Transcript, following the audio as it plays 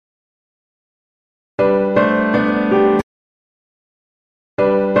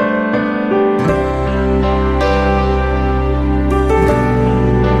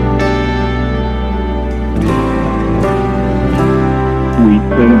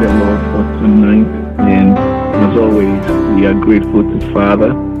the Lord for tonight. And as always, we are grateful to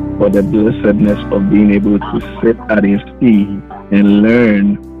Father for the blessedness of being able to sit at His feet and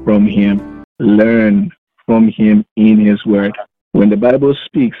learn from Him. Learn from Him in His Word. When the Bible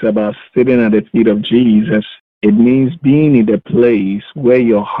speaks about sitting at the feet of Jesus, it means being in the place where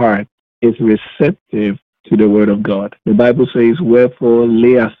your heart is receptive to the Word of God. The Bible says, wherefore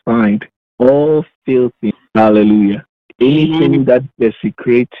lay aside all filthy. Hallelujah. Anything that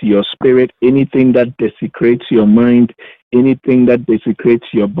desecrates your spirit, anything that desecrates your mind, anything that desecrates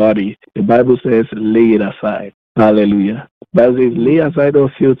your body, the Bible says, lay it aside. Hallelujah. The Bible says, lay aside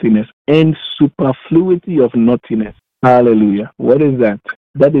all filthiness and superfluity of naughtiness. Hallelujah. What is that?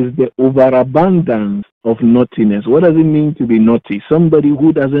 That is the overabundance of naughtiness. What does it mean to be naughty? Somebody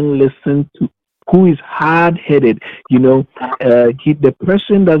who doesn't listen to, who is hard-headed. The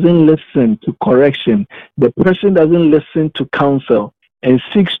person doesn't listen to correction. The person doesn't listen to counsel and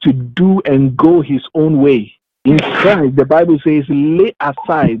seeks to do and go his own way. In Christ, the Bible says, lay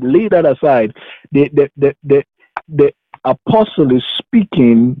that aside. The apostle is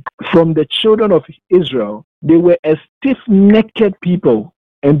speaking from the children of Israel. They were a stiff-necked people.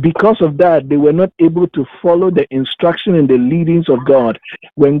 And because of that, they were not able to follow the instruction and the leadings of God.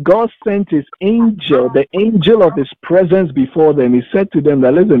 When God sent His angel, the angel of His presence before them, He said to them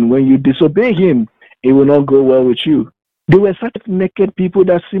that, listen, when you disobey Him, it will not go well with you. They were such naked people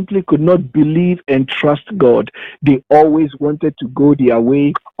that simply could not believe and trust God. They always wanted to go their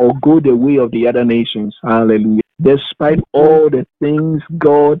way or go the way of the other nations. Hallelujah. Despite all the things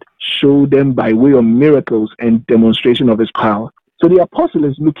God showed them by way of miracles and demonstration of His power. So the apostle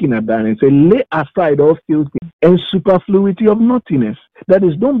is looking at that and saying, lay aside all filthy and superfluity of naughtiness. That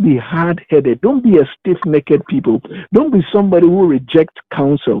is, don't be hard-headed. Don't be a stiff-necked people. Don't be somebody who rejects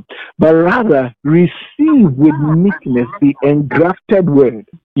counsel, but rather receive with meekness the engrafted word.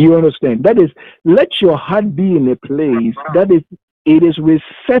 You understand? That is, let your heart be in a place that it is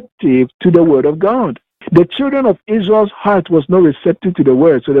receptive to the word of God. The children of Israel's heart was not receptive to the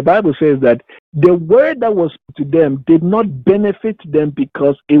word. So the Bible says that the word that was to them did not benefit them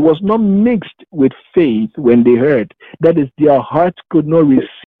because it was not mixed with faith when they heard. That is, their heart could not receive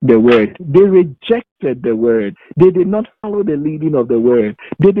the word. They rejected the word. They did not follow the leading of the word.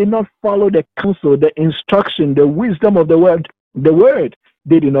 They did not follow the counsel, the instruction, the wisdom of the word. The word,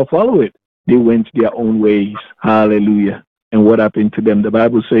 they did not follow it. They went their own ways. Hallelujah. And what happened to them? The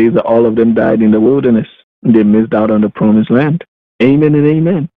Bible says that all of them died in the wilderness. They missed out on the promised land. Amen and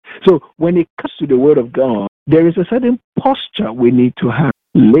amen. So when it comes to the word of God, there is a certain posture we need to have.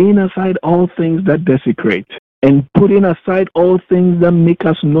 Laying aside all things that desecrate and putting aside all things that make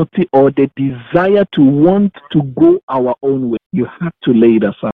us naughty or the desire to want to go our own way. You have to lay it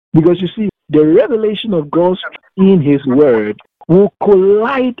aside. Because you see, the revelation of God in His word will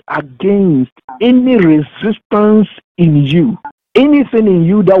collide against any resistance in you. Anything in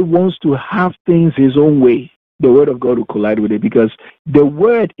you that wants to have things His own way, the word of God will collide with it, because the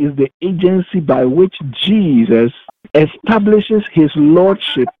word is the agency by which Jesus establishes His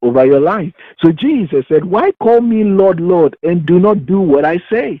lordship over your life. So Jesus said, why call me Lord, Lord, and do not do what I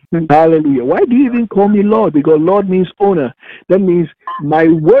say? Hallelujah. Why do you even call me Lord? Because Lord means owner. That means my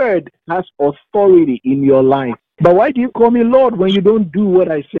word has authority in your life. But why do you call me Lord when you don't do what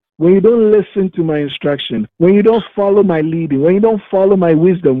I say? When you don't listen to my instruction, when you don't follow my leading, when you don't follow my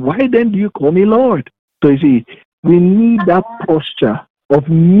wisdom, why then do you call me Lord? So you see, we need that posture of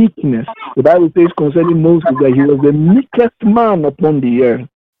meekness. The Bible says concerning Moses that he was the meekest man upon the earth.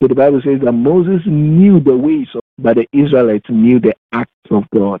 So the Bible says that Moses knew the ways, but the Israelites knew the acts of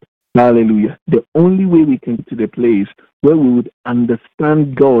God. Hallelujah. The only way we can get to the place where we would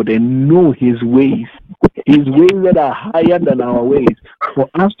understand God and know His ways that are higher than our ways. For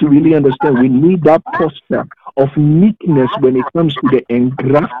us to really understand, we need that posture of meekness when it comes to the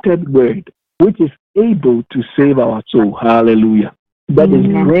engrafted word, which is able to save our soul. Hallelujah. That is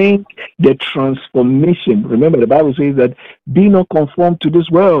bring the transformation. Remember, the Bible says that be not conformed to this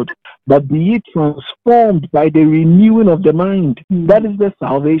world, but be ye transformed by the renewing of the mind. That is the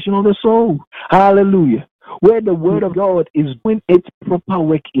salvation of the soul. Hallelujah. Where the word of God is doing its proper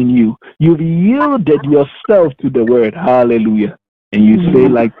work in you. You've yielded yourself to the word. Hallelujah. And you say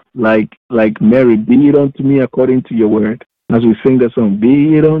like Mary, be it unto me according to your word. As we sing the song,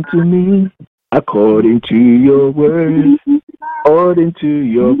 be it unto me according to your word, according to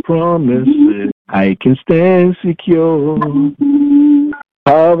your promises, I can stand secure.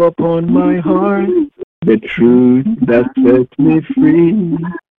 Have upon my heart the truth that sets me free.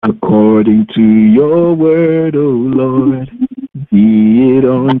 According to your word, O Lord, be it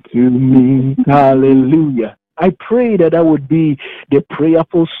unto me. Hallelujah. I pray that that would be the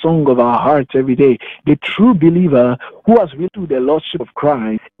prayerful song of our hearts every day. The true believer who has reached the Lordship of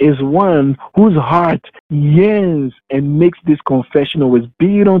Christ is one whose heart yearns and makes this confession always,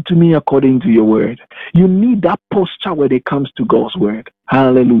 be it unto me according to your word. You need that posture when it comes to God's word.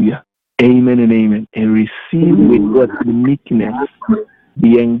 Hallelujah. Amen and amen. And receive with God's uniqueness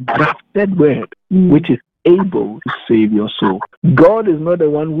the engrafted word, which is able to save your soul. God is not the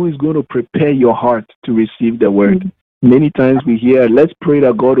one who is going to prepare your heart to receive the word. Many times we hear, let's pray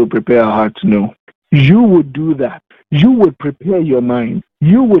that God will prepare our hearts. No. You would do that. You would prepare your mind.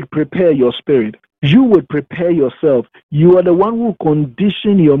 You would prepare your spirit. You would prepare yourself. You are the one who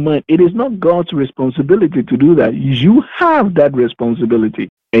condition your mind. It is not God's responsibility to do that. You have that responsibility.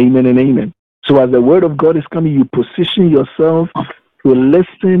 Amen and amen. So as the word of God is coming, you position yourself to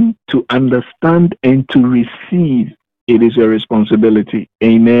listen, to understand, and to receive. It is your responsibility.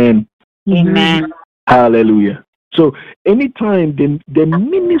 Amen. Amen. Hallelujah. So anytime the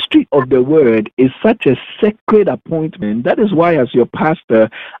ministry of the word is such a sacred appointment, that is why as your pastor,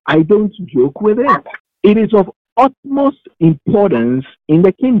 I don't joke with it. It is of utmost importance in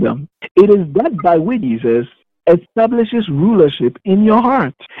the kingdom. It is that by which Jesus establishes rulership in your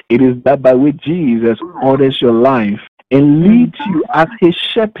heart. It is that by which Jesus orders your life and leads you as his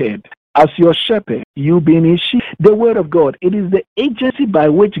shepherd. As your shepherd, you being his sheep. The word of God, it is the agency by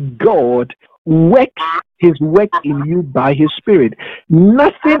which God works his work in you by his spirit.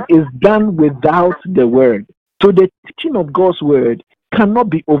 Nothing is done without the word. So the teaching of God's word cannot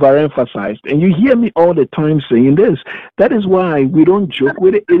be overemphasized. And you hear me all the time saying this. That is why we don't joke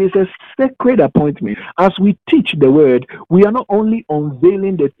with it. It is a sacred appointment. As we teach the word, we are not only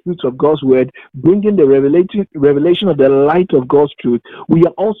unveiling the truths of God's word, bringing the revelation of the light of God's truth, we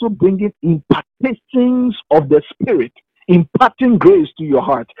are also bringing impartations of the spirit, imparting grace to your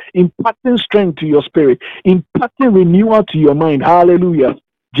heart, imparting strength to your spirit, imparting renewal to your mind. Hallelujah.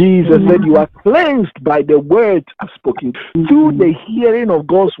 Jesus said, you are cleansed by the word I've spoken. Through the hearing of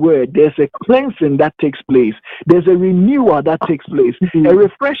God's word, there's a cleansing that takes place. There's a renewal that takes place, a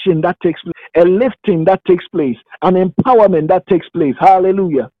refreshing that takes place, a lifting that takes place, an empowerment that takes place.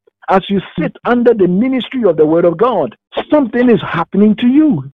 Hallelujah. As you sit under the ministry of the word of God, something is happening to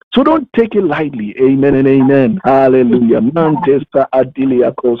you. So don't take it lightly. Amen and amen. Hallelujah. Manchester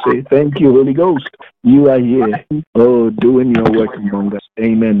Adilia Kose. Thank you, Holy Ghost. You are here. Oh, doing your work among us.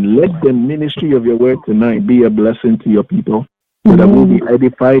 Amen. Let the ministry of your word tonight be a blessing to your people, so that we'll be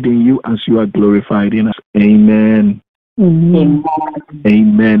edified in you as you are glorified in us. Amen. Amen.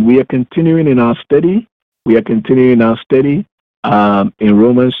 Amen. We are continuing in our study. In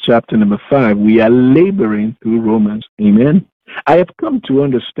Romans chapter number 5. We are laboring through Romans. Amen. I have come to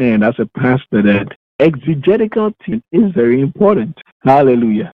understand as a pastor that exegetical teaching is very important.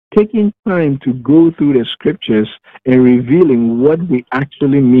 Hallelujah. Taking time to go through the scriptures and revealing what they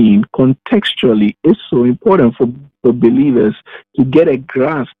actually mean contextually is so important for believers to get a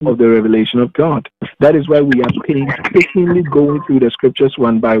grasp of the revelation of God. That is why we are painstakingly going through the scriptures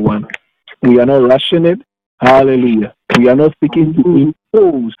one by one. We are not rushing it. Hallelujah. We are not seeking to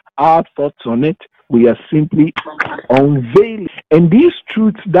impose our thoughts on it. We are simply unveiling. And these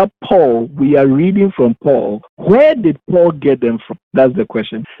truths that we are reading from Paul, where did Paul get them from? That's the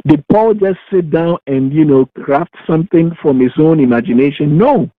question. Did Paul just sit down and, craft something from his own imagination?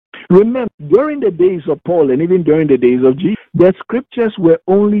 No. Remember, during the days of Paul and even during the days of Jesus, the scriptures were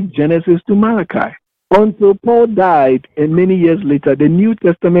only Genesis to Malachi. Until Paul died, and many years later, the New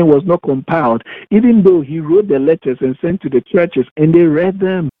Testament was not compiled, even though he wrote the letters and sent to the churches, and they read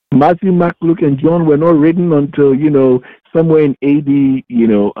them. Matthew, Mark, Luke, and John were not written until, somewhere in AD,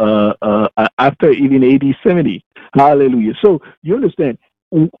 after even AD 70. Hallelujah. So, you understand,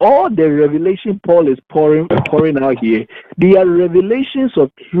 all the revelation Paul is pouring out here, they are revelations of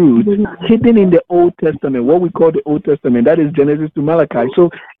truth hidden in the Old Testament, what we call the Old Testament. That is Genesis to Malachi. So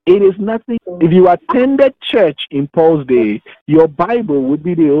it is nothing. If you attended church in Paul's day, your Bible would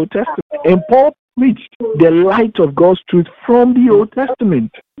be the Old Testament. And Paul preached the light of God's truth from the Old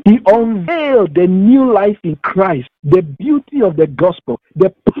Testament. He unveiled the new life in Christ, the beauty of the gospel,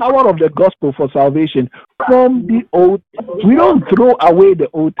 the power of the gospel for salvation from the Old. We don't throw away the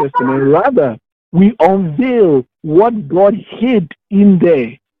Old Testament. Rather, we unveil what God hid in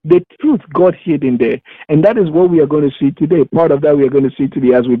there, the truth God hid in there. And that is what we are going to see today. Part of that we are going to see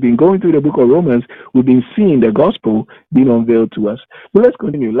today. As we've been going through the book of Romans, we've been seeing the gospel being unveiled to us. So let's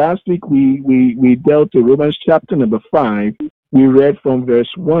continue. Last week we dealt with Romans chapter number 5. We read from verse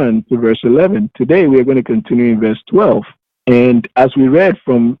 1 to verse 11. Today we are going to continue in verse 12. And as we read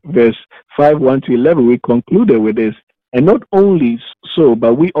from verse 5, 1 to 11, we concluded with this. And not only so,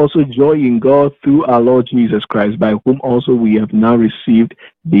 but we also joy in God through our Lord Jesus Christ, by whom also we have now received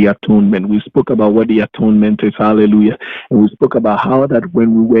the atonement. We spoke about what the atonement is. Hallelujah. And we spoke about how that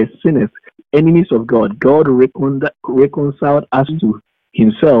when we were sinners, enemies of God, God reconciled us to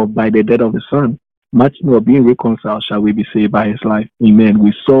himself by the death of his son. Much more being reconciled shall we be saved by his life. Amen.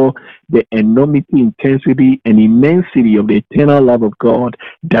 We saw the enormity, intensity, and immensity of the eternal love of God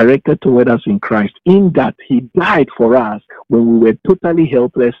directed toward us in Christ, in that he died for us when we were totally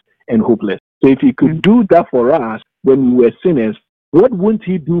helpless and hopeless. So if he could do that for us when we were sinners, what wouldn't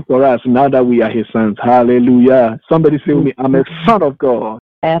he do for us now that we are his sons? Hallelujah. Somebody say with me, I'm a son of God.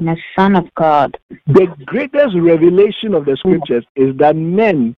 I am a son of God. The greatest revelation of the scriptures is that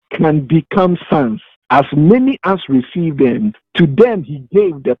men can become sons. As many as receive them, to them he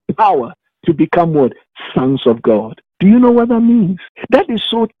gave the power to become what? Sons of God. Do you know what that means? That is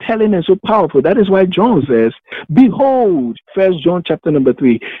so telling and so powerful. That is why John says, behold, 1 John chapter number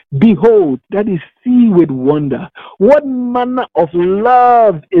 3, behold, that is, see with wonder. What manner of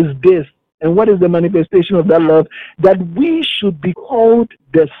love is this? And what is the manifestation of that love? That we should be called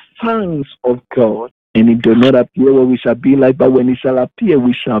the sons of God. And it does not appear what we shall be like, but when it shall appear,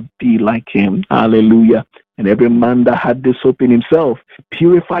 we shall be like him. Hallelujah. And every man that had this hope in himself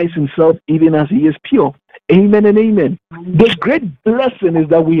purifies himself even as he is pure. Amen and amen. The great blessing is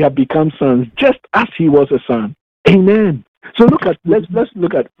that we have become sons, just as he was a son. Amen. So let's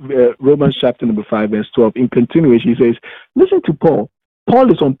look at Romans chapter number 5, verse 12. In continuation, he says, listen to Paul.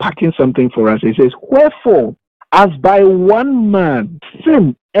 Paul is unpacking something for us. He says, wherefore, as by one man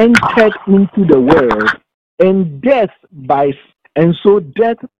sin entered into the world, and death and so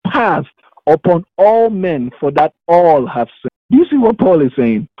death passed upon all men, for that all have sinned. Do you see what Paul is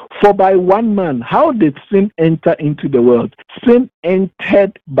saying? For by one man, how did sin enter into the world? Sin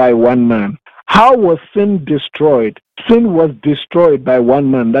entered by one man. How was sin destroyed? Sin was destroyed by one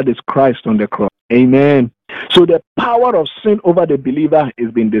man, that is Christ on the cross. Amen. So the power of sin over the believer is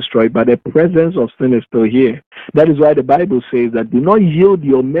being destroyed, but the presence of sin is still here. That is why the Bible says that do not yield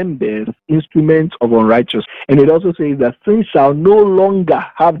your members instruments of unrighteousness. And it also says that sin shall no longer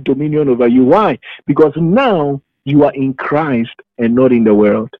have dominion over you. Why? Because now you are in Christ and not in the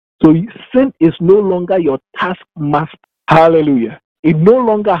world. So sin is no longer your taskmaster. Hallelujah. It no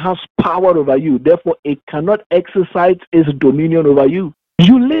longer has power over you. Therefore, it cannot exercise its dominion over you.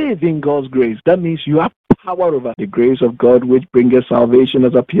 You live in God's grace. That means you have power over the grace of God, which bringeth salvation,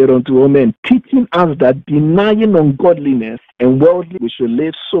 has appeared unto all men, teaching us that denying ungodliness and worldly, we should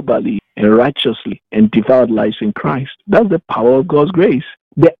live soberly and righteously and devout lives in Christ. That's the power of God's grace.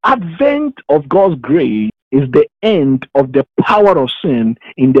 The advent of God's grace is the end of the power of sin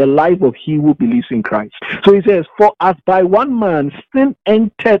in the life of he who believes in Christ. So he says, for as by one man sin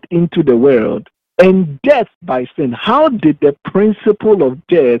entered into the world, and death by sin. How did the principle of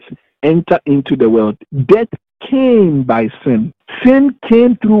death enter into the world? Death came by sin. Sin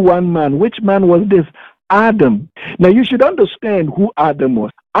came through one man. Which man was this? Adam. Now you should understand who Adam was.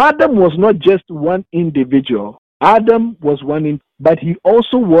 Adam was not just one individual. Adam was one, but he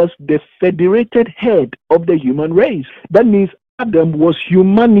also was the federated head of the human race. That means Adam was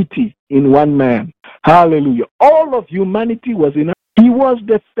humanity in one man. Hallelujah. All of humanity was in. He was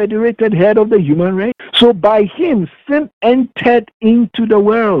the federated head of the human race. So by him, sin entered into the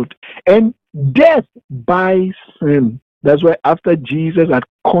world, and death by sin. That's why after Jesus had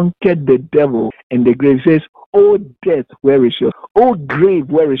conquered the devil and the grave, he says, "Oh death, where is your? Oh grave,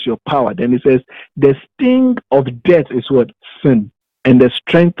 where is your power?" Then he says, "The sting of death is what? Sin, and the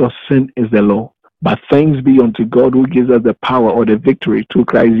strength of sin is the law. But thanks be unto God who gives us the power or the victory through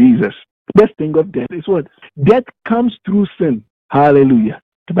Christ Jesus." The sting of death is what? Death comes through sin. Hallelujah.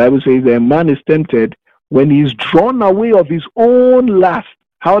 The Bible says that a man is tempted when he is drawn away of his own lust.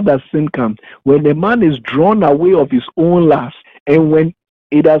 How does sin come? When a man is drawn away of his own lust, and when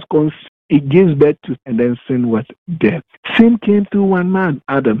it has it gives birth to, and then sin was death. Sin came through one man,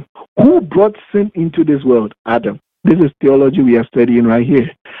 Adam. Who brought sin into this world? Adam. This is theology we are studying right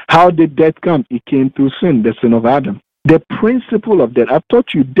here. How did death come? It came through sin, the sin of Adam. The principle of death. I've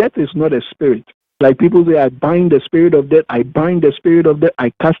taught you, death is not a spirit. Like people say, I bind the spirit of death, I bind the spirit of death,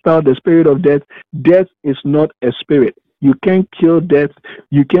 I cast out the spirit of death. Death is not a spirit. You can't kill death.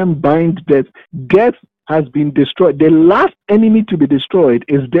 You can't bind death. Death has been destroyed. The last enemy to be destroyed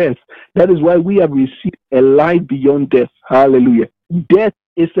is death. That is why we have received a life beyond death. Hallelujah. Death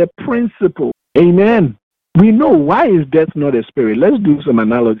is a principle. Amen. We know, why is death not a spirit? Let's do some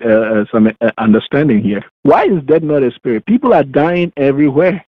analogy, understanding here. Why is death not a spirit? People are dying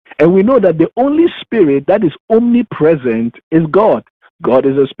everywhere. And we know that the only spirit that is omnipresent is God. God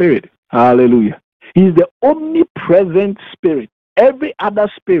is a spirit. Hallelujah. He is the omnipresent spirit. Every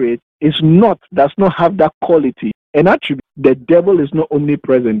other spirit does not have that quality and attribute. The devil is not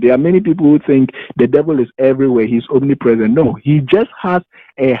omnipresent. There are many people who think the devil is everywhere. He's omnipresent. No, he just has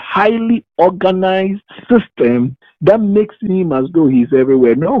a highly organized system that makes him as though he's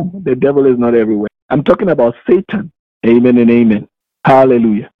everywhere. No, the devil is not everywhere. I'm talking about Satan. Amen and amen.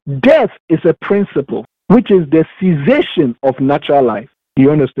 Hallelujah. Death is a principle, which is the cessation of natural life.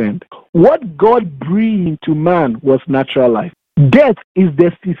 You understand? What God breathed into man was natural life. Death is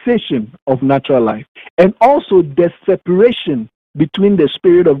the cessation of natural life, and also the separation between the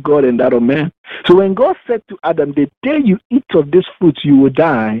spirit of God and that of man. So when God said to Adam, the day you eat of this fruit, you will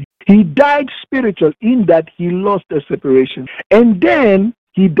die, he died spiritual in that he lost the separation. And then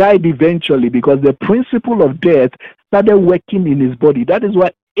he died eventually because the principle of death started working in his body. That is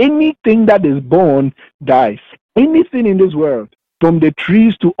why anything that is born dies. Anything in this world, from the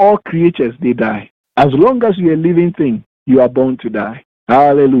trees to all creatures, they die. As long as you're a living thing, you are born to die.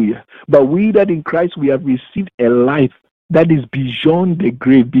 Hallelujah. But we that in Christ, we have received a life that is beyond the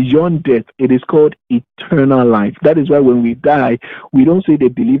grave, beyond death. It is called eternal life. That is why when we die, we don't say the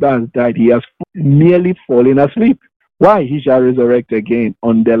believer has died. He has merely fallen asleep. Why? He shall resurrect again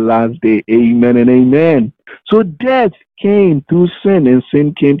on the last day. Amen and amen. So death came through sin, and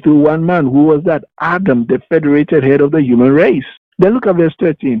sin came through one man. Who was that? Adam, the federated head of the human race. Then look at verse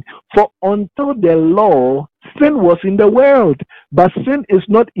 13. For until the law, sin was in the world, but sin is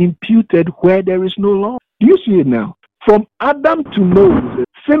not imputed where there is no law. Do you see it now? From Adam to Moses,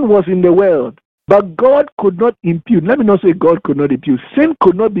 sin was in the world, but God could not impute. Let me not say God could not impute. Sin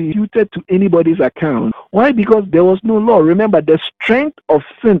could not be imputed to anybody's account. Why? Because there was no law. Remember, the strength of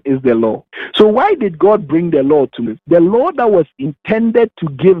sin is the law. So why did God bring the law to us? The law that was intended to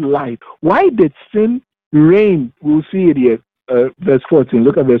give life. Why did sin reign? We'll see it here. Verse 14.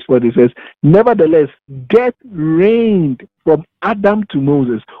 Look at verse 14. It says, nevertheless, death reigned from Adam to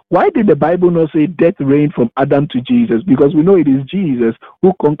Moses. Why did the Bible not say death reigned from Adam to Jesus? Because we know it is Jesus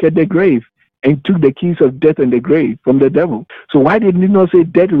who conquered the grave and took the keys of death and the grave from the devil. So why did it not say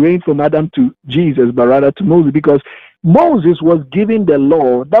death reigned from Adam to Jesus, but rather to Moses? Because Moses was given the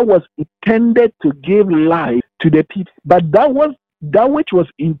law that was intended to give life to the people. But that which was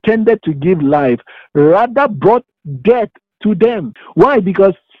intended to give life rather brought death to them. Why?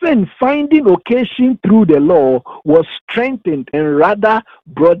 Because sin, finding occasion through the law, was strengthened and rather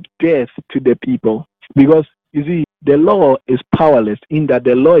brought death to the people. Because you see, the law is powerless in that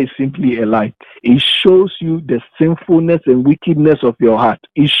the law is simply a light. It shows you the sinfulness and wickedness of your heart.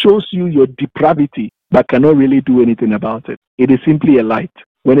 It shows you your depravity, but cannot really do anything about it. It is simply a light.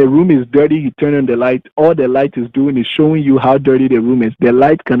 When a room is dirty, you turn on the light. All the light is doing is showing you how dirty the room is. The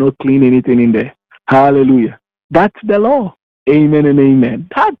light cannot clean anything in there. Hallelujah. That's the law. Amen and amen.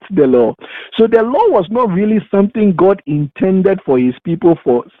 That's the law. So the law was not really something God intended for his people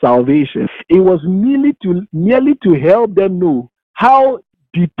for salvation. It was merely to help them know how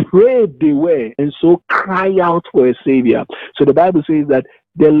depraved they were and so cry out for a savior. So the Bible says that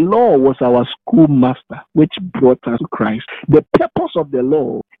the law was our schoolmaster, which brought us to Christ. The purpose of the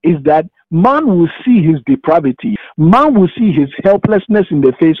law is that man will see his depravity, man will see his helplessness in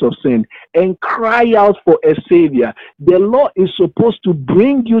the face of sin and cry out for a savior. The law is supposed to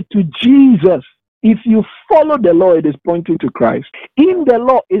bring you to Jesus. If you follow the law, it is pointing to Christ. In the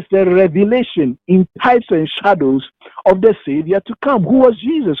law is a revelation in types and shadows of the Savior to come, who was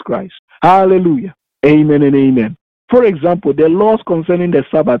Jesus Christ. Hallelujah. Amen and amen. For example, the laws concerning the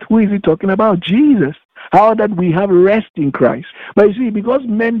Sabbath, who is he talking about? Jesus. How that we have rest in Christ. But you see, because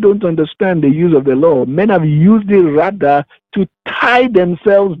men don't understand the use of the law, men have used it rather to tie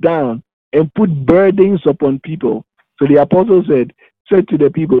themselves down and put burdens upon people. So the apostle said to the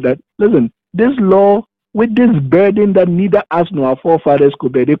people that, listen, this law with this burden that neither us nor our forefathers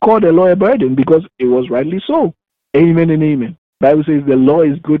could bear, they called the law a burden because it was rightly so. Amen and amen. The Bible says the law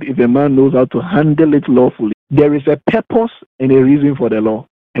is good if a man knows how to handle it lawfully. There is a purpose and a reason for the law.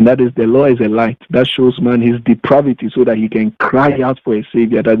 And that is the law is a light that shows man his depravity so that he can cry out for a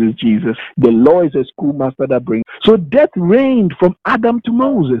savior, that is Jesus. The law is a schoolmaster that brings. So death reigned from Adam to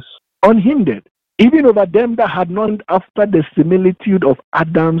Moses, unhindered, even over them that had not after the similitude of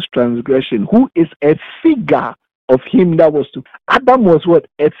Adam's transgression, who is a figure of him that was to. Adam was what?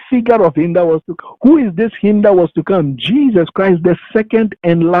 A figure of him that was to. Who is this him that was to come? Jesus Christ, the second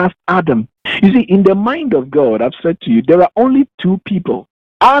and last Adam. You see, in the mind of God, I've said to you, there are only two people.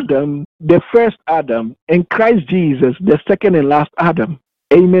 Adam, the first Adam, and Christ Jesus, the second and last Adam.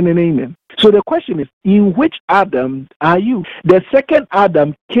 Amen and amen. So the question is, in which Adam are you? The second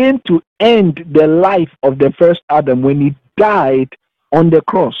Adam came to end the life of the first Adam when he died on the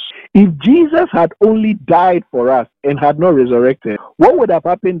cross. If Jesus had only died for us and had not resurrected, what would have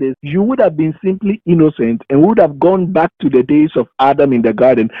happened is you would have been simply innocent and would have gone back to the days of Adam in the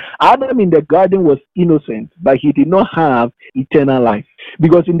garden. Adam in the garden was innocent, but he did not have eternal life.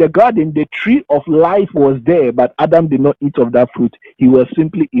 Because in the garden, the tree of life was there, but Adam did not eat of that fruit. He was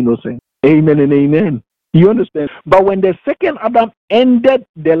simply innocent. Amen and amen. You understand? But when the second Adam ended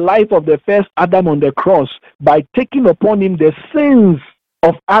the life of the first Adam on the cross by taking upon him the sins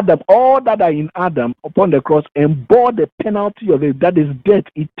of Adam, all that are in Adam upon the cross, and bore the penalty of it, that is death,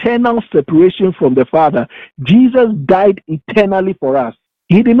 eternal separation from the Father. Jesus died eternally for us.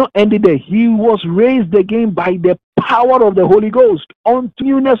 He did not end it there. He was raised again by the power of the Holy Ghost unto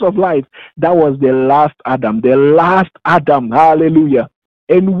newness of life. That was the last Adam. The last Adam. Hallelujah.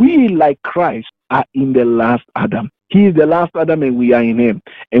 And we, like Christ, are in the last Adam. He is the last Adam and we are in him.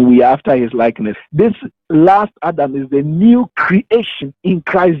 And we are after his likeness. This last Adam is the new creation in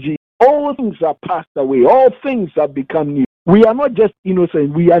Christ Jesus. All things are passed away. All things have become new. We are not just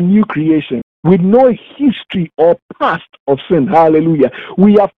innocent. We are new creation with no history or past of sin. Hallelujah.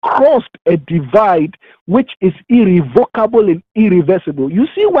 We have crossed a divide which is irrevocable and irreversible. You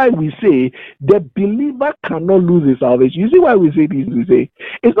see why we say the believer cannot lose his salvation. You see why we say this? We say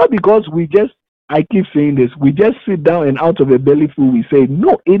it's not because I keep saying this, we just sit down and out of a belly full we say,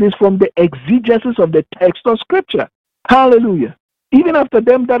 no, it is from the exegesis of the text of Scripture. Hallelujah. Even after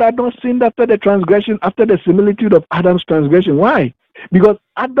them that had not sinned after the transgression, after the similitude of Adam's transgression. Why? Because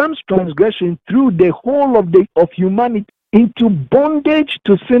Adam's transgression threw the whole of humanity into bondage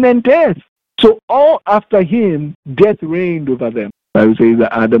to sin and death. So all after him, death reigned over them. I would say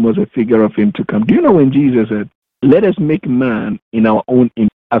that Adam was a figure of him to come. Do you know when Jesus said, let us make man in our own image?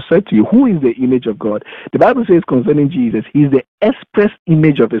 I've said to you, who is the image of God? The Bible says concerning Jesus, he is the express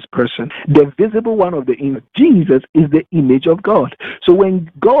image of his person, the visible one of the image. Jesus is the image of God. So when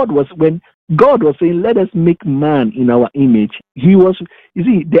God was saying, let us make man in our image, you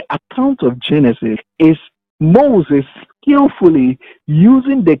see, the account of Genesis is Moses skillfully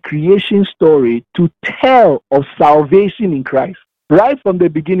using the creation story to tell of salvation in Christ. Right from the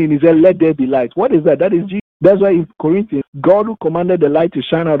beginning, he said, let there be light. What is that? That is Jesus. That's why in Corinthians, God who commanded the light to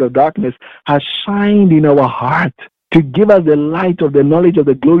shine out of darkness has shined in our heart to give us the light of the knowledge of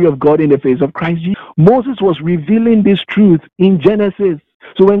the glory of God in the face of Christ Jesus. Moses was revealing this truth in Genesis.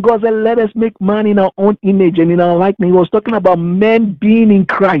 So when God said, let us make man in our own image and in our likeness, he was talking about men being in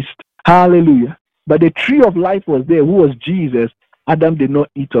Christ. Hallelujah. But the tree of life was there, who was Jesus. Adam did not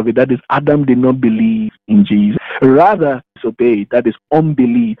eat of it. That is, Adam did not believe in Jesus. Rather, disobeyed. That is,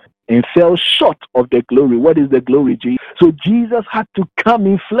 unbelief. And fell short of the glory. What is the glory, Jesus? So Jesus had to come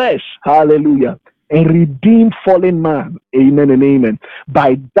in flesh. Hallelujah. And redeem fallen man. Amen and amen.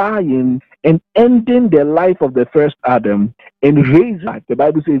 By dying and ending the life of the first Adam and raising life. The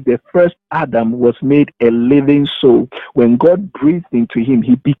Bible says the first Adam was made a living soul. When God breathed into him,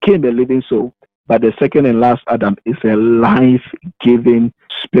 he became a living soul. But the second and last Adam is a life-giving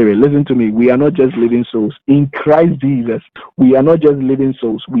spirit. Listen to me. We are not just living souls. In Christ Jesus, we are not just living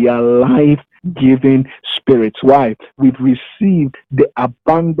souls. We are life-giving spirits. Why? We've received the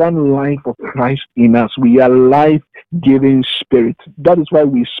abundant life of Christ in us. We are life-giving spirits. That is why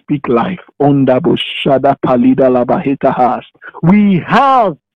we speak life. We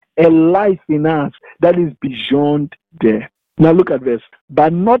have a life in us that is beyond death. Now look at this.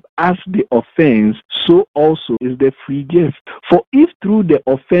 But not as the offense, so also is the free gift. For if through the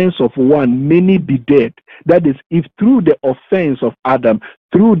offense of one many be dead, that is, if through the offense of Adam,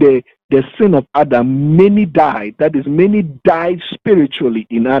 through the sin of Adam, many died, that is, many died spiritually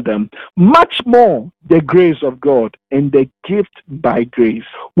in Adam, much more the grace of God and the gift by grace,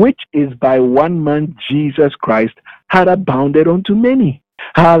 which is by one man Jesus Christ, had abounded unto many.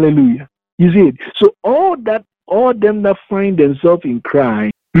 Hallelujah. You see it? So all them that find themselves in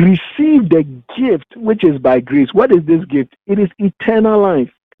Christ receive the gift which is by grace. What is this gift? It is eternal life.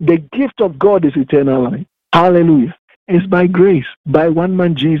 The gift of God is eternal life. Hallelujah. It's by grace. By one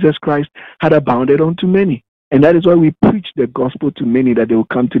man, Jesus Christ, had abounded unto many. And that is why we preach the gospel to many, that they will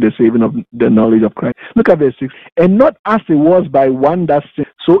come to the saving of the knowledge of Christ. Look at verse 6. And not as it was by one that sinned,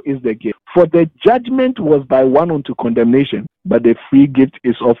 so is the gift. For the judgment was by one unto condemnation, but the free gift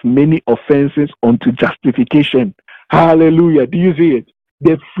is of many offenses unto justification. Hallelujah. Do you see it?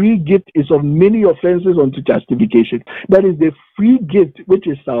 The free gift is of many offenses unto justification. That is the free gift, which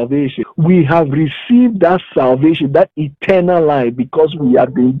is salvation. We have received that salvation, that eternal life, because we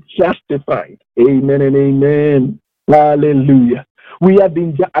have been justified. Amen and amen. Hallelujah.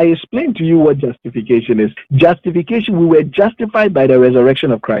 I explained to you what justification is. Justification, we were justified by the resurrection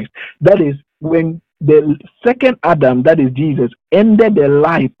of Christ. That is, when the second Adam, that is Jesus, ended the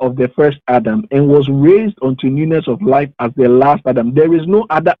life of the first Adam and was raised unto newness of life as the last Adam. There is no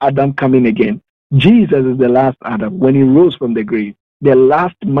other Adam coming again. Jesus is the last Adam when he rose from the grave, the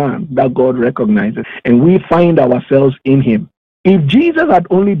last man that God recognizes, and we find ourselves in him. If Jesus had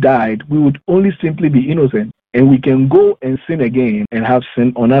only died, we would only simply be innocent, and we can go and sin again and have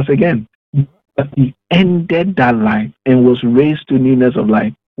sin on us again. But he ended that life and was raised to newness of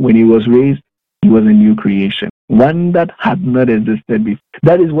life. When he was raised, he was a new creation, one that had not existed before.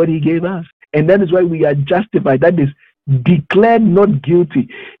 That is what he gave us. And that is why we are justified. That is declared not guilty.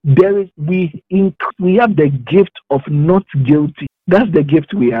 We have the gift of not guilty. That's the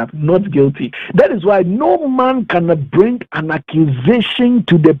gift we have, not guilty. That is why no man can bring an accusation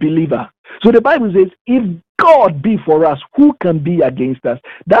to the believer. So the Bible says, if God be for us, who can be against us?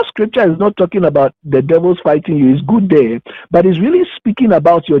 That scripture is not talking about the devil's fighting you. It's good there, but it's really speaking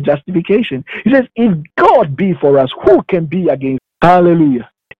about your justification. It says, if God be for us, who can be against us? Hallelujah.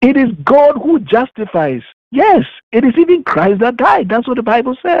 It is God who justifies. Yes, it is even Christ that died. That's what the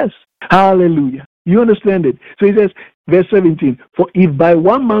Bible says. Hallelujah. You understand it? So it says, verse 17, for if by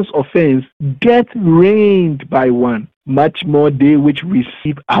one man's offense death reigned by one, much more they which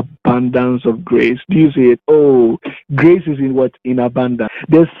receive abundance of grace. Do you see it? Oh, grace is in what? In abundance.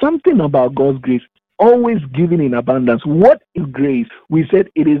 There's something about God's grace, always given in abundance. What is grace? We said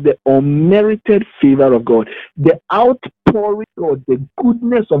it is the unmerited favor of God, the outpouring of the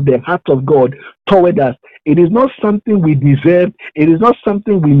goodness of the heart of God toward us. It is not something we deserve. It is not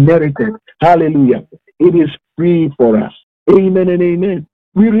something we merited. Hallelujah. It is free for us. Amen and amen.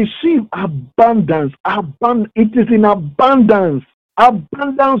 We receive abundance. It is in abundance.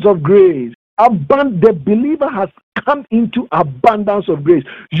 Abundance of grace. The believer has come into abundance of grace.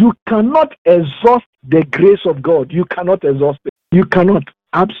 You cannot exhaust the grace of God. You cannot exhaust it. You cannot.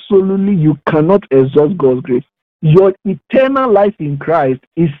 Absolutely, you cannot exhaust God's grace. Your eternal life in Christ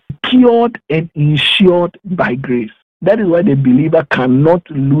is secured and insured by grace. That is why the believer cannot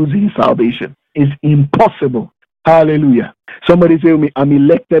lose his salvation. It's impossible. Hallelujah. Somebody say to me, I'm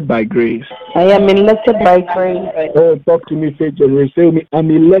elected by grace. I am elected by grace. Oh, talk to me, faith generation. Say to me,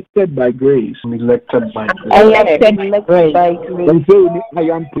 I'm elected by grace. I'm elected by grace. I am elected by grace. And say to me, I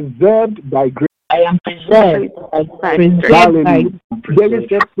am preserved by grace. I am preserved by grace. Hallelujah. There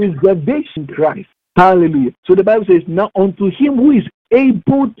is a preservation in Christ. Hallelujah. So the Bible says, now unto him who is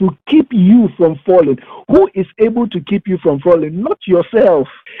able to keep you from falling. Who is able to keep you from falling? Not yourself.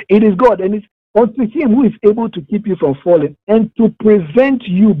 It is God. And it's unto him who is able to keep you from falling and to present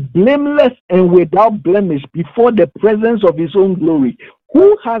you blameless and without blemish before the presence of his own glory.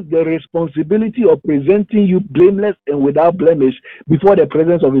 Who has the responsibility of presenting you blameless and without blemish before the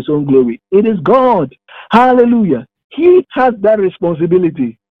presence of his own glory? It is God. Hallelujah. He has that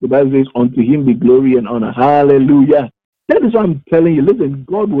responsibility. The Bible says, unto him be glory and honor. Hallelujah. That is what I'm telling you. Listen,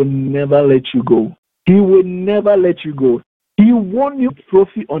 God will never let you go. He will never let you go. He won you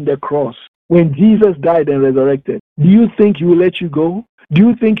trophy on the cross when Jesus died and resurrected. Do you think he will let you go? Do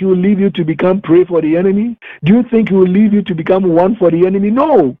you think he will leave you to become prey for the enemy? Do you think he will leave you to become one for the enemy?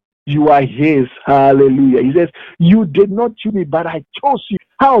 No. You are his. Hallelujah. He says, you did not choose me, but I chose you.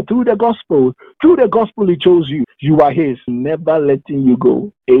 How? Through the gospel. Through the gospel, he chose you. You are his. Never letting you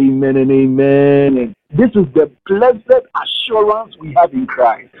go. Amen and amen. This is the blessed assurance we have in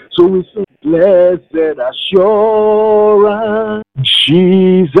Christ. So we say, blessed assurance,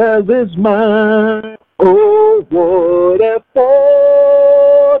 Jesus is mine. Oh, what a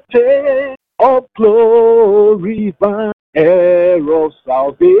foretaste of glory divine, heir of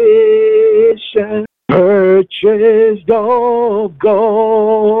salvation, purchased of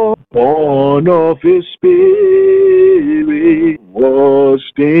God, born of his spirit,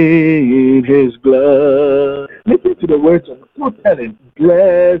 washed in his blood. Listen to the words of God telling,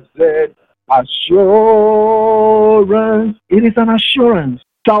 blessed assurance. It is an assurance.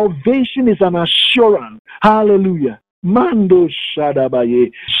 Salvation is an assurance. Hallelujah. Mando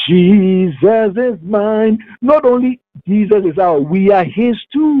Shadabaye. Jesus is mine. Not only Jesus is ours, we are his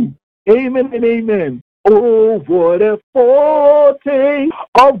too. Amen and amen. Oh, what a foretaste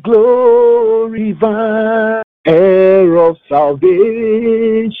of glory divine, heir of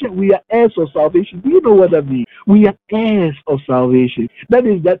salvation. We are heirs of salvation. Do you know what that means? We are heirs of salvation. That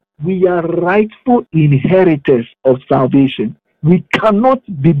is that we are rightful inheritors of salvation. We cannot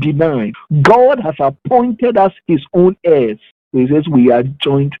be denied. God has appointed us his own heirs. He says we are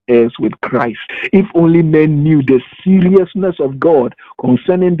joint heirs with Christ. If only men knew the seriousness of God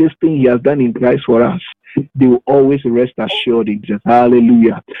concerning this thing he has done in Christ for us. they will always rest assured in Jesus.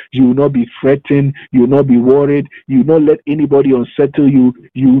 Hallelujah. You will not be threatened. You will not be worried. You will not let anybody unsettle you.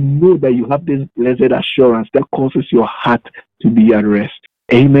 You know that you have this blessed assurance that causes your heart to be at rest.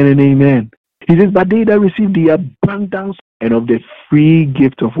 Amen and amen. He says, but they that receive the abundance and of the free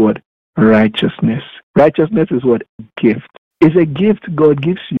gift of what? Righteousness. Righteousness is what? Gift. It's a gift God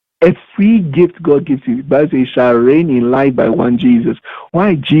gives you. A free gift God gives you. But it shall reign in life by one Jesus.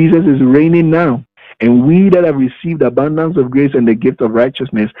 Why? Jesus is reigning now. And we that have received abundance of grace and the gift of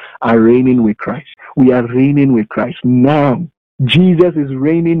righteousness are reigning with Christ. We are reigning with Christ now. Jesus is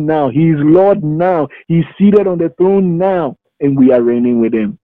reigning now. He is Lord now. He's seated on the throne now. And we are reigning with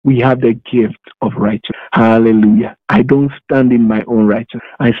him. We have the gift of righteousness. Hallelujah. I don't stand in my own righteousness.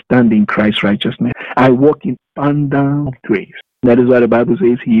 I stand in Christ's righteousness. I walk in abundant grace. That is why the Bible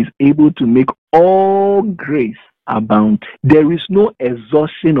says he is able to make all grace abound. There is no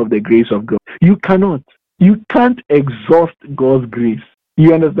exhaustion of the grace of God. You can't exhaust God's grace.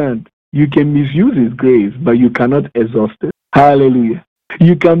 You understand? You can misuse his grace, but you cannot exhaust it. Hallelujah.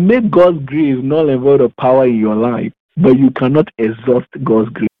 You can make God's grace null and void of power in your life, but you cannot exhaust God's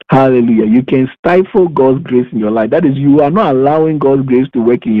grace. Hallelujah. You can stifle God's grace in your life. That is, you are not allowing God's grace to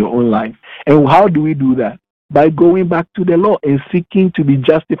work in your own life. And how do we do that? By going back to the law and seeking to be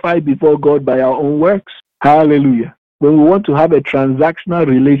justified before God by our own works. Hallelujah. When we want to have a transactional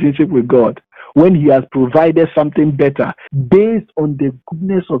relationship with God, when he has provided something better based on the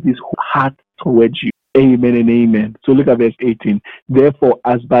goodness of his heart towards you. Amen and amen. So look at verse 18. Therefore,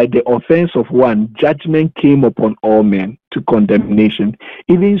 as by the offense of one, judgment came upon all men to condemnation,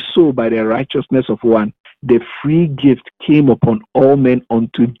 even so by the righteousness of one, the free gift came upon all men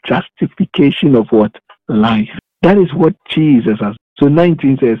unto justification of what? Life. That is what Jesus has. So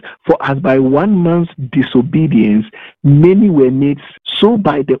 19 says, for as by one man's disobedience many were made, so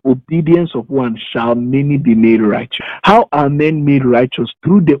by the obedience of one shall many be made righteous. How are men made righteous?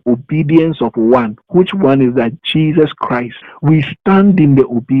 Through the obedience of one. Which one is that? Jesus Christ. We stand in the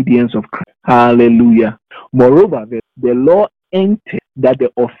obedience of Christ. Hallelujah. Moreover, the law entered that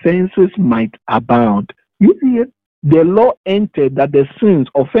the offenses might abound. You see it? The law entered that the sins,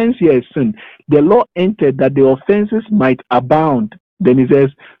 offense here is sin. The law entered that the offenses might abound. Then he says,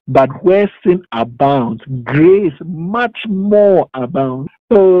 but where sin abounds, grace much more abounds.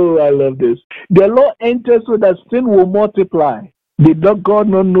 Oh, I love this. The law entered so that sin will multiply. Did God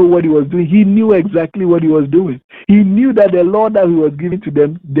not know what he was doing? He knew exactly what he was doing. He knew that the law that he was giving to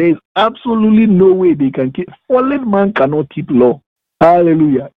them, there is absolutely no way they can keep. Fallen man cannot keep law.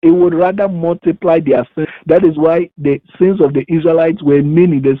 Hallelujah. It would rather multiply their sins. That is why the sins of the Israelites were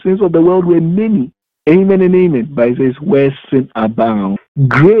many. The sins of the world were many. Amen and amen. But it says, where sin abounds,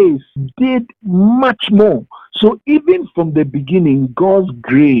 grace did much more. So even from the beginning, God's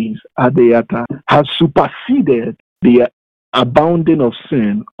grace at the altar has superseded the abounding of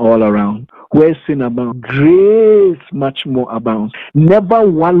sin all around. Where sin abounds, grace much more abounds. Never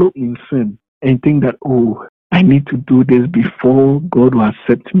wallow in sin and think that, oh, I need to do this before God will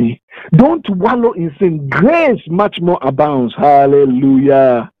accept me. Don't wallow in sin. Grace much more abounds.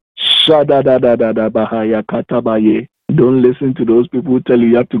 Hallelujah. Don't listen to those people who tell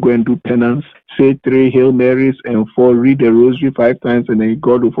you have to go and do penance, say 3 Hail Marys and 4, read the rosary 5 times, and then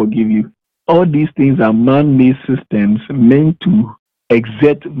God will forgive you. All these things are man-made systems meant to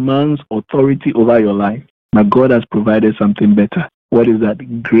exert man's authority over your life. But God has provided something better. What is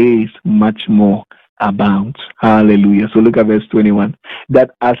that? Grace much more abounds. Hallelujah. So look at verse 21.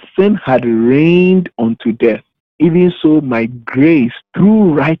 That as sin had reigned unto death, even so my grace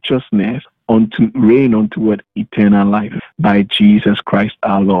through righteousness reign unto what? Eternal life by Jesus Christ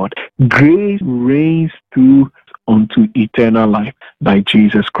our Lord. Grace reigns through unto eternal life by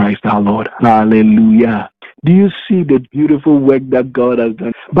Jesus Christ our Lord. Hallelujah. Do you see the beautiful work that God has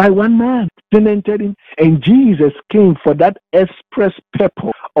done? By one man, sin entered in, and Jesus came for that express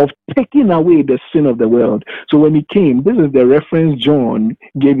purpose of taking away the sin of the world. So when he came, this is the reference John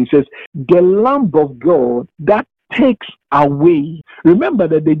gave. He says, the Lamb of God that takes away. Remember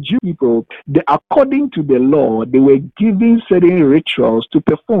that the Jew people, according to the law, they were given certain rituals to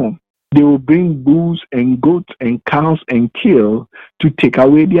perform. They will bring bulls and goats and cows and kill to take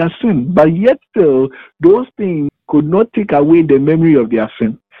away their sin. But yet still, those things could not take away the memory of their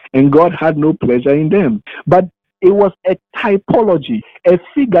sin. And God had no pleasure in them. But it was a typology, a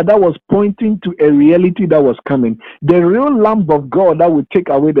figure that was pointing to a reality that was coming. The real Lamb of God that would take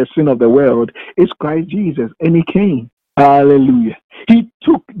away the sin of the world is Christ Jesus. And he came. Hallelujah. He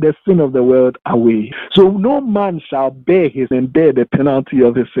took the sin of the world away. So no man shall bear his and bear the penalty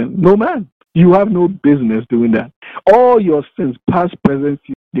of his sin. No man. You have no business doing that. All your sins, past, present,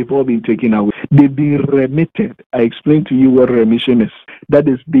 future, they've all been taken away. They've been remitted. I explained to you what remission is. That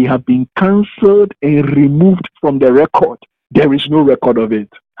is, they have been cancelled and removed from the record. There is no record of it.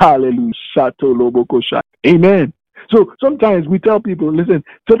 Hallelujah. Amen. So sometimes we tell people, listen,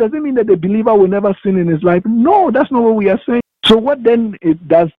 so does it mean that the believer will never sin in his life? No, that's not what we are saying. So what then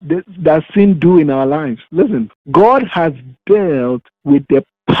does sin do in our lives? Listen, God has dealt with the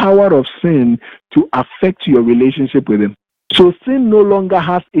power of sin to affect your relationship with him. So sin no longer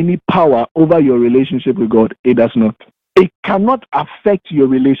has any power over your relationship with God. It does not. It cannot affect your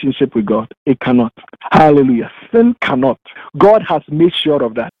relationship with God. It cannot. Hallelujah. Sin cannot. God has made sure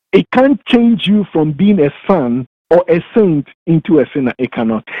of that. It can't change you from being a son or a saint into a sinner. It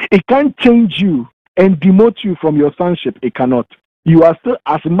cannot. It can't change you and demote you from your sonship. It cannot. You are still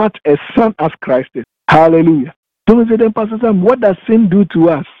as much a son as Christ is. Hallelujah. Don't say then, Pastor Sam, what does sin do to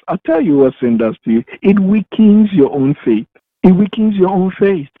us? I'll tell you what sin does to you. It weakens your own faith. It weakens your own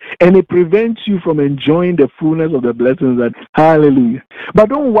faith. And it prevents you from enjoying the fullness of the blessings that, hallelujah. But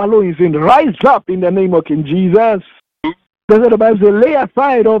don't wallow in sin. Rise up in the name of King Jesus. That's what the Bible says. Lay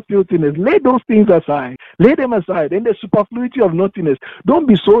aside all filthiness. Lay those things aside. Lay them aside. And the superfluity of naughtiness. Don't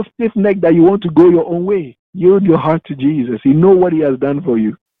be so stiff-necked that you want to go your own way. Yield your heart to Jesus. He knows what he has done for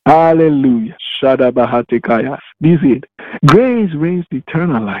you. Hallelujah. Shadabahatekaya. This is it. Grace reigns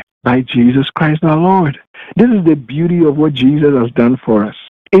eternal life by Jesus Christ our Lord. This is the beauty of what Jesus has done for us.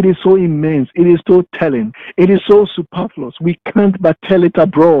 It is so immense. It is so telling. It is so superfluous. We can't but tell it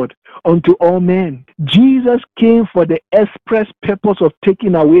abroad unto all men. Jesus came for the express purpose of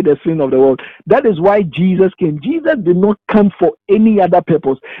taking away the sin of the world. That is why Jesus came. Jesus did not come for any other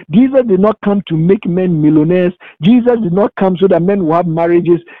purpose. Jesus did not come to make men millionaires. Jesus did not come so that men will have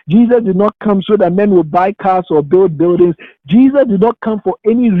marriages. Jesus did not come so that men will buy cars or build buildings. Jesus did not come for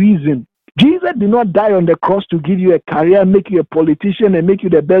any reason. Jesus did not die on the cross to give you a career, make you a politician, and make you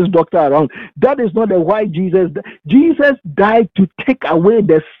the best doctor around. That is not the why Jesus died. Jesus died to take away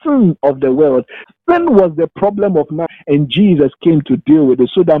the sin of the world. Sin was the problem of man, and Jesus came to deal with it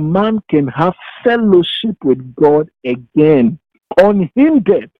so that man can have fellowship with God again,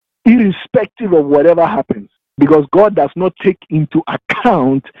 unhindered, irrespective of whatever happens, because God does not take into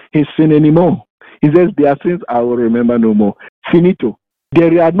account his sin anymore. He says, their sins I will remember no more. Finito.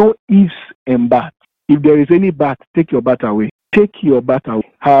 There are no ifs and buts. If there is any but, take your but away. Take your but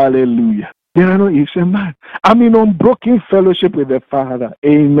away. Hallelujah. There are no ifs and buts. I'm in unbroken fellowship with the Father.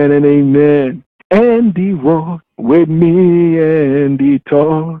 Amen and amen. And he walked with me, and he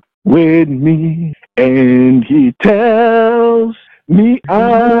talked with me, and he tells me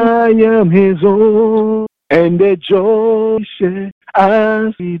I am his own, and the joy shared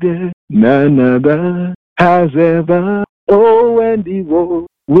as he did, none other has ever. Oh, and he walked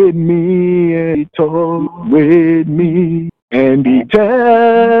with me, and he talked with me, and he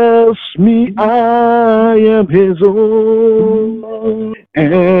tells me I am his own,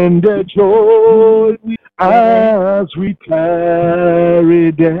 and the joy as we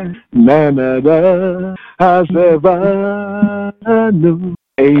carry them, none other has ever known.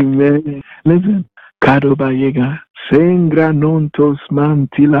 Amen. Listen, Kadobayega, Sengra nontos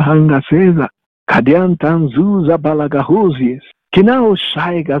mantila hanga seza. Kadiantan zuza balagahosies. Kinao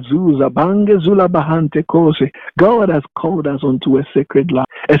shaiga zuza bange zula bahante kose. God has called us onto a sacred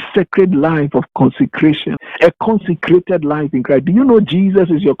life of consecration, a consecrated life in Christ. Do you know Jesus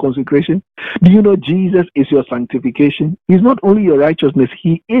is your consecration? Do you know Jesus is your sanctification? He's not only your righteousness,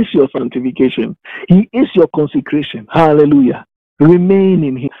 he is your sanctification. He is your consecration. Hallelujah. Remain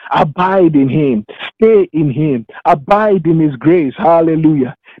in him, abide in him, stay in him, abide in his grace.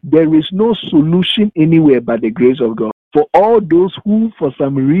 Hallelujah. There is no solution anywhere but the grace of God. For all those who for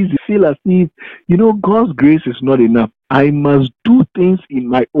some reason feel as if, God's grace is not enough. I must do things in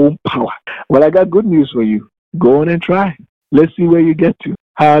my own power. Well, I got good news for you. Go on and try. Let's see where you get to.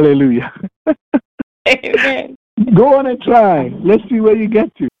 Hallelujah. Amen. Go on and try. Let's see where you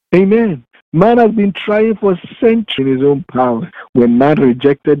get to. Amen. Man has been trying for centuries in his own power. When man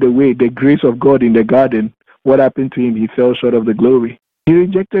rejected the grace of God in the garden, what happened to him? He fell short of the glory. He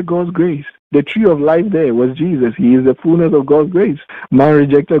rejected God's grace. The tree of life there was Jesus. He is the fullness of God's grace. Man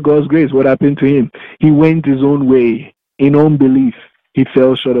rejected God's grace. What happened to him? He went his own way in unbelief. He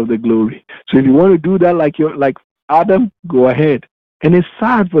fell short of the glory. So if you want to do that like Adam, go ahead. And it's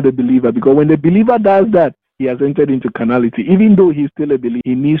sad for the believer, because when the believer does that, he has entered into carnality. Even though he's still a believer,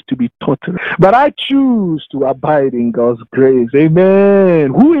 he needs to be taught. But I choose to abide in God's grace.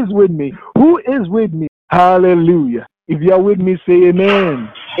 Amen. Who is with me? Who is with me? Hallelujah. If you are with me, say amen.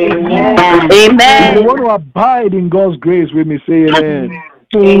 Amen. If you want to abide in God's grace with me, say amen.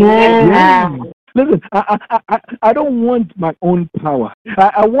 Amen. Listen, I don't want my own power.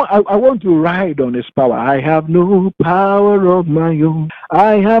 I want to ride on His power. I have no power of my own.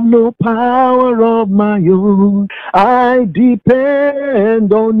 I have no power of my own. I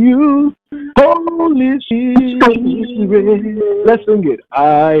depend on You, Holy Spirit. Let's sing it.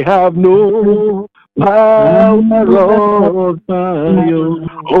 I have no power of my own.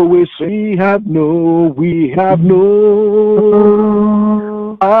 Always we have no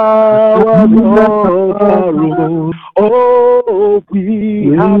power of our own. Oh,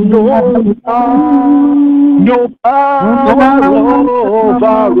 we have no power of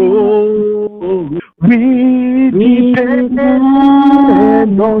our own. We depend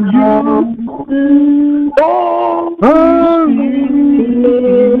on You. Oh,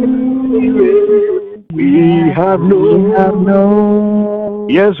 we have no.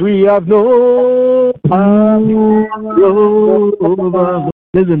 Yes, we have no power over.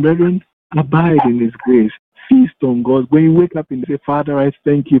 Listen, brethren, abide in His grace. Feast on God. When you wake up and say, Father, I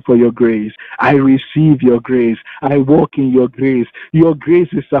thank You for Your grace. I receive Your grace. I walk in Your grace. Your grace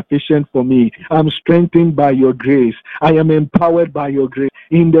is sufficient for me. I'm strengthened by Your grace. I am empowered by Your grace.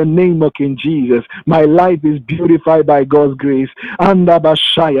 In the name of King Jesus, my life is beautified by God's grace. And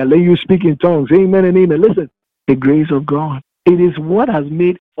Abashaya, let you speak in tongues. Amen and amen. Listen, the grace of God. It is what has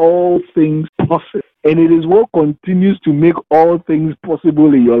made all things possible. And it is what continues to make all things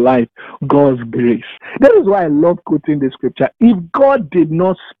possible in your life. God's grace. That is why I love quoting the scripture. If God did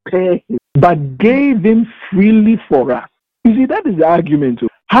not spare Him, but gave Him freely for us. You see, that is the argument.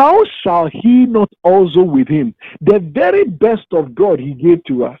 How shall He not also with Him, the very best of God He gave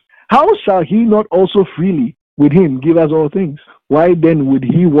to us, how shall He not also freely with Him give us all things? Why then would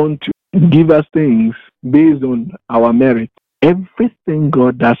He want to give us things based on our merit? Everything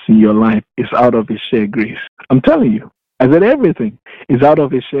God does in your life is out of His sheer grace. I'm telling you. I said everything is out of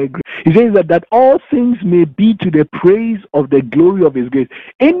His sheer grace. He says that all things may be to the praise of the glory of His grace.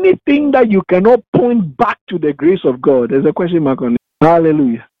 Anything that you cannot point back to the grace of God, there's a question mark on it.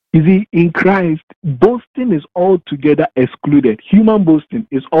 Hallelujah. You see, in Christ, boasting is altogether excluded. Human boasting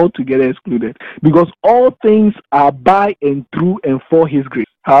is altogether excluded. Because all things are by and through and for His grace.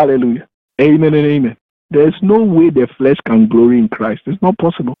 Hallelujah. Amen and amen. There's no way the flesh can glory in Christ. It's not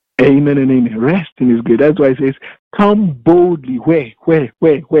possible. Amen and amen. Rest in His grace. That's why it says, come boldly. Where?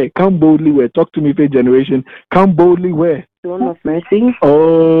 Come boldly where? Talk to me, faith generation. Come boldly where? Throne of mercy.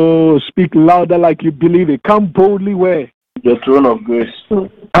 Oh, speak louder like you believe it. Come boldly where? The throne of grace.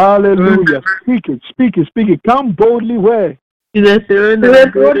 Hallelujah. Speak it. Come boldly where? To the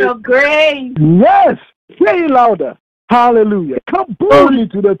throne of grace. Yes. Say it louder. Hallelujah. Come boldly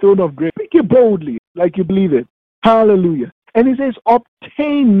to the throne of grace. Speak it boldly like you believe it. Hallelujah. And He says,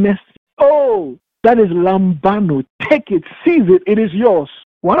 obtain mercy. Oh, that is lambano. Take it, seize it. It is yours.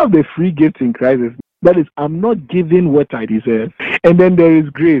 One of the free gifts in Christ is that is, I'm not giving what I deserve. And then there is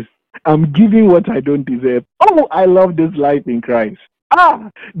grace. I'm giving what I don't deserve. Oh, I love this life in Christ.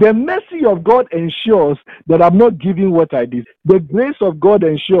 The mercy of God ensures that I'm not giving what I deserve. The grace of God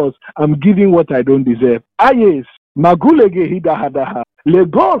ensures I'm giving what I don't deserve. Yes. Magulege hidahadaha.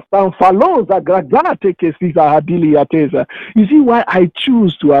 Legos and falos agragate kesisa hadili ateza. You see why I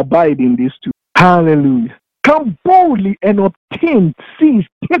choose to abide in these two. Hallelujah. Come boldly and obtain, seize,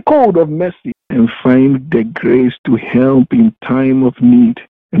 take hold of mercy and find the grace to help in time of need.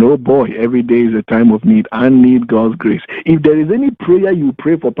 And oh boy, every day is a time of need. I need God's grace. If there is any prayer you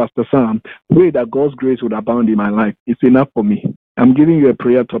pray for Pastor Sam, pray that God's grace would abound in my life. It's enough for me. I'm giving you a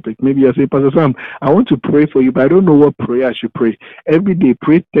prayer topic. Maybe I say, Pastor Sam, I want to pray for you, but I don't know what prayer I should pray. Every day,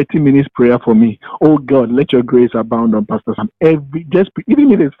 pray 30 minutes prayer for me. Oh God, let your grace abound on Pastor Sam.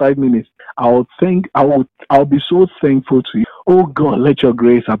 Even if it's 5 minutes, I'll be so thankful to you. Oh God, let your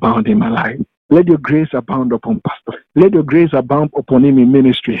grace abound in my life. Let your grace abound upon Pastor. Let your grace abound upon him in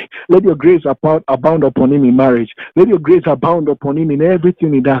ministry. Let your grace abound upon him in marriage. Let your grace abound upon him in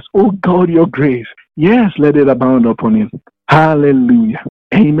everything he does. Oh God, your grace. Yes, let it abound upon him. Hallelujah.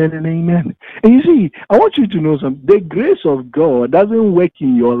 Amen and amen. And you see, I want you to know something. The grace of God doesn't work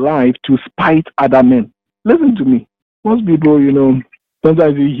in your life to spite other men. Listen to me. Most people,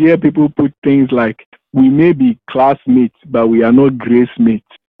 sometimes you hear people put things like, we may be classmates, but we are not grace mates.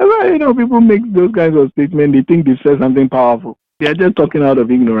 People make those kinds of statements. They think they say something powerful. They are just talking out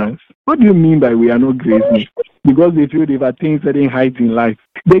of ignorance. What do you mean by we are not grace mates? Because they feel they've attained certain heights in life.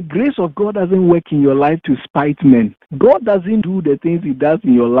 The grace of God doesn't work in your life to spite men. God doesn't do the things he does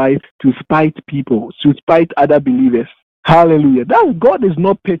in your life to spite people, to spite other believers. Hallelujah. God is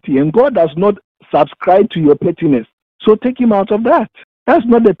not petty, and God does not subscribe to your pettiness. So take him out of that. That's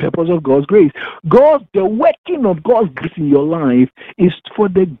not the purpose of God's grace. The working of God's grace in your life is for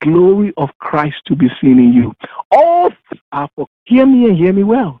the glory of Christ to be seen in you. All are for, hear me and hear me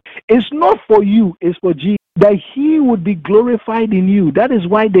well. It's not for you, it's for Jesus, that he would be glorified in you. That is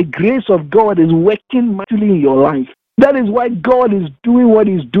why the grace of God is working mightily in your life. That is why God is doing what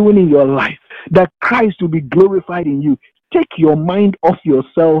he's doing in your life, that Christ will be glorified in you. Take your mind off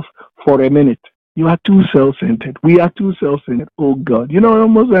yourself for a minute. You are too self-centered. We are too self-centered. Oh God.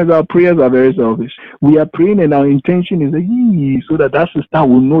 Most times our prayers are very selfish. We are praying and our intention is so that sister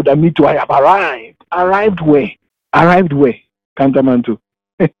will know that me too, I have arrived. Arrived where? Arrived where? Kantamantu.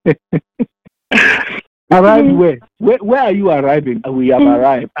 Arrived where? Where are you arriving? We have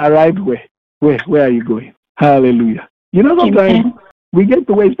arrived. Arrived where? Where are you going? Hallelujah. Sometimes we get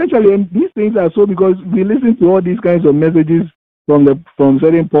to where, especially, and these things are so because we listen to all these kinds of messages from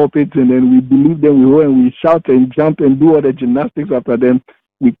certain pulpits, and then we believe them, we go and we shout and jump and do all the gymnastics after them.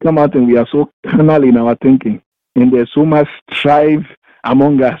 We come out and we are so carnal in our thinking, and there's so much strife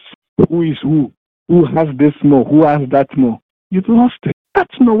among us. Who is who? Who has this more? Who has that more? You've lost it.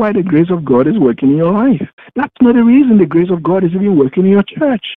 That's not why the grace of God is working in your life. That's not the reason the grace of God is even working in your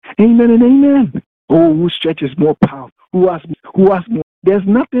church. Amen and amen. Oh, whose church is more powerful? Who has more? There's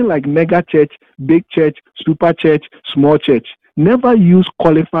nothing like mega church, big church, super church, small church. Never use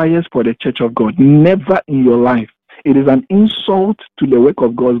qualifiers for the church of God. Never in your life. It is an insult to the work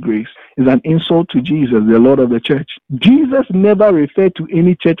of God's grace. It's an insult to Jesus, the Lord of the church. Jesus never referred to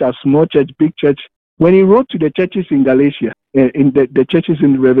any church as small church, big church. When he wrote to the churches in Galatia, in the churches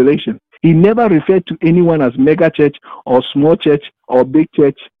in Revelation, he never referred to anyone as mega church or small church or big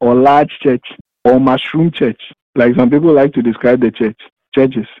church or large church or mushroom church, like some people like to describe the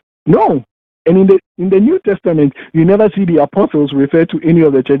churches. No. And in the New Testament, you never see the apostles refer to any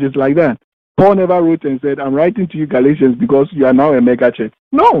of the churches like that. Paul never wrote and said, I'm writing to you Galatians because you are now a mega church.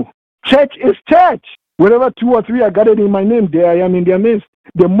 No. Church is church. Wherever 2 or 3 are gathered in my name, there I am in their midst.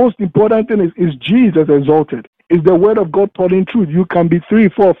 The most important thing is Jesus exalted. Is the word of God taught in truth. You can be 3,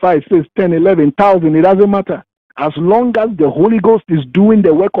 4, 5, 6, 10, 11, 1,000. It doesn't matter. As long as the Holy Ghost is doing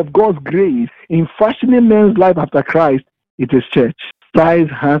the work of God's grace in fashioning men's life after Christ, it is church. Size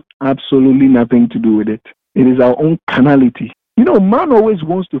has absolutely nothing to do with it. It is our own carnality. Man always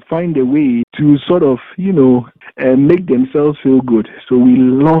wants to find a way to sort of, make themselves feel good. So we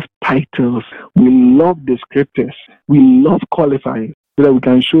love titles. We love descriptors. We love qualifiers so that we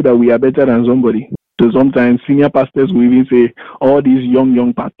can show that we are better than somebody. So sometimes senior pastors will even say, all these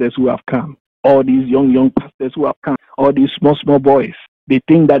young pastors who have come, all these young pastors who have come, all these small boys, they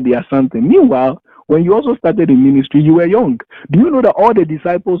think that they are something. Meanwhile, when you also started in ministry, you were young. Do you know that all the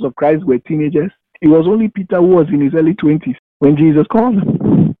disciples of Christ were teenagers? It was only Peter who was in his early 20s when Jesus called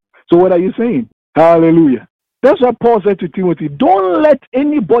him. So what are you saying? Hallelujah. That's what Paul said to Timothy. Don't let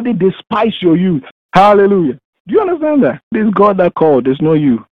anybody despise your youth. Hallelujah. Do you understand that? This God that called, there's no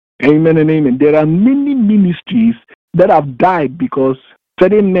you. Amen and amen. There are many ministries that have died because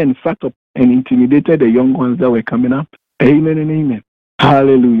certain men sat up and intimidated the young ones that were coming up. Amen and amen.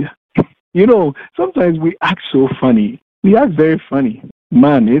 Hallelujah. Sometimes we act so funny. We act very funny.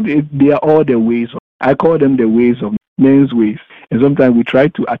 Man, they are all the ways. I call them the ways of men's ways. And sometimes we try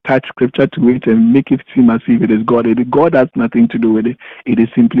to attach scripture to it and make it seem as if it is God. God has nothing to do with it. It is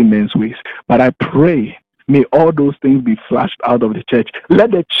simply men's ways. But I pray, may all those things be flushed out of the church.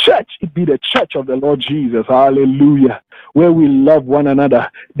 Let the church be the church of the Lord Jesus. Hallelujah. Where we love one another.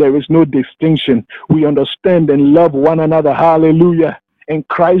 There is no distinction. We understand and love one another. Hallelujah. And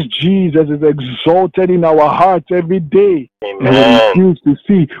Christ Jesus is exalted in our hearts every day. Amen. And we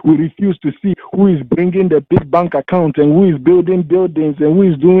refuse to see who is bringing the big bank account and who is building buildings and who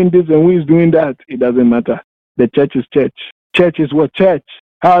is doing this and who is doing that. It doesn't matter. The church is church. Church is what? Church.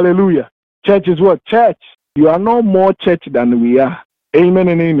 Hallelujah. Church is what? Church. You are no more church than we are. Amen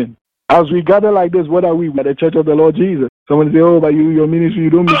and amen. As we gather like this, what are we? We are the church of the Lord Jesus. Someone say, oh, but your ministry, you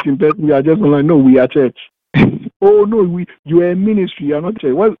don't meet in person. We are just online. No, we are church. Oh no, you are a ministry, you are not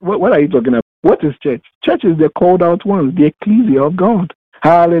church. What are you talking about? What is church? Church is the called out ones, the ecclesia of God.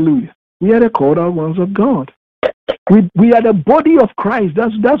 Hallelujah. We are the called out ones of God. We are the body of Christ.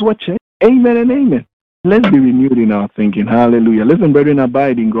 That's what church. Amen and amen. Let's be renewed in our thinking. Hallelujah. Listen, brethren,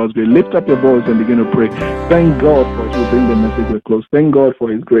 abide in God's grace. Lift up your voice and begin to pray. Thank God for it. We'll bring the message to a close. Thank God for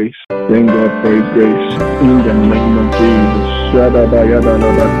his grace. Thank God for his grace. In the name of Jesus.